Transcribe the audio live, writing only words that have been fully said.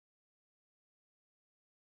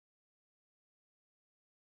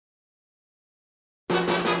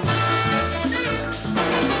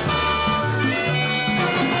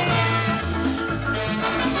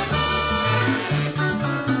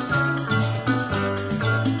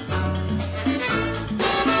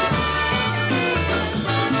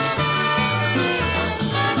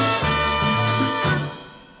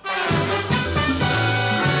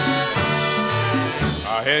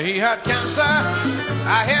hear he had cancer,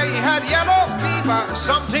 I hear he had yellow fever,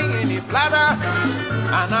 something in his bladder,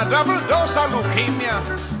 and a double dose of leukemia.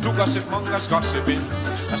 Two gossip mongers gossiping.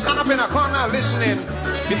 I stand up in a corner listening.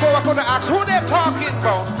 Before I could ask who they're talking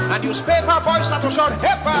about, a newspaper boy started to shout,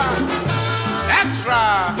 "Hippa!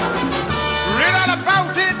 Extra! Read all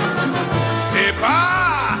about it! Hippa!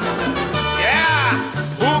 Yeah!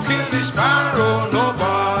 Who killed the sparrow?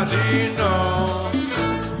 Nobody knows.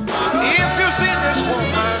 If you see this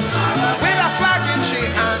woman with a flag in she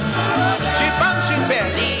hand, she bouncing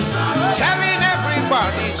belly, telling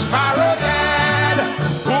everybody, Sparrow dead.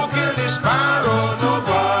 Who killed the sparrow?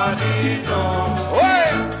 Nobody knows."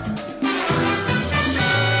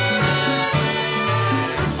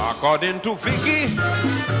 According to Vicky,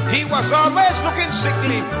 he was always looking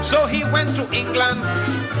sickly, so he went to England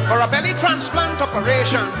for a belly transplant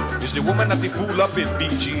operation. Is the woman that they pull up in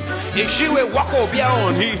BG? Is she will walk over here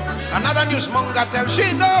on he? Another newsmonger tells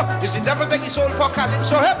she no. Is the devil take his soul for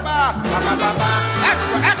calypso? Hippa,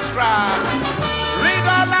 extra, extra. Read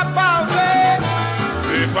all about it.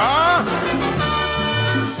 Hippa.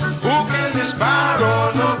 Who killed the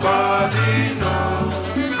sparrow? Nobody knows.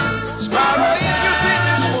 Sparrow, if you see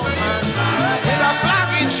this woman with a flag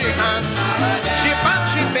in she hand, she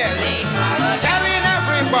pants she belly, telling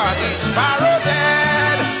everybody, Sparrow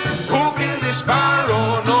dead. Who killed the sparrow?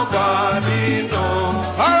 Nobody knows.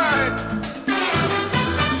 All right.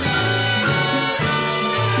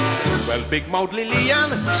 Well, Big Mouth Lillian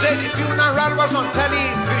said the funeral was on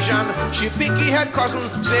television. She picky head cousin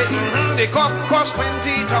said, the coffin cost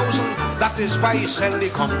 20,000. That is why he sell the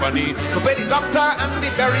company to pay the doctor and the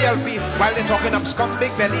burial fee, while they're talking up scum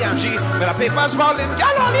Big Belly and she with the papers falling.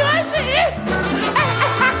 Y'all only I see.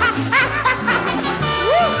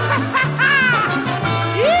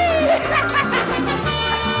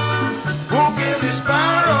 Who killed the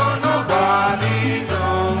sparrow? Nobody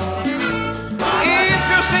knows. If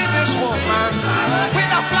you see this woman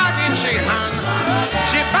with a flag in she hand,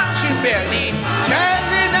 she bangs she belly,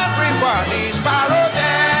 telling everybody, Sparrow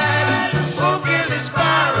dead. Who killed the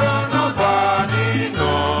sparrow? Nobody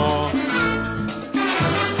knows.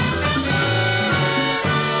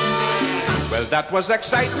 Well, that was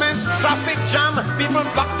excitement, traffic jam, people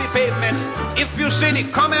blocked the pavement. If you see the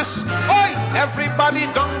comments, oi, everybody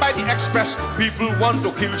done by the express. People want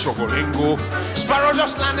to kill Chocolingo. Sparrow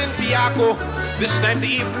just landed in Piaco. This time the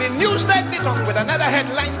evening news like the tongue with another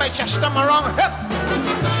headline by Chester Morong. Hup.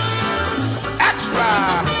 Extra!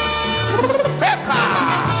 Pepper!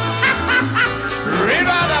 Read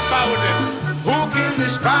all about it. Who killed the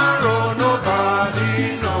sparrow?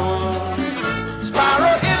 Nobody knows.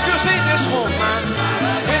 Sparrow, if you see this woman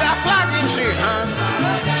with a flag in she hand,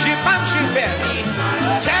 she pants she belly,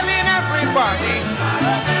 telling everybody,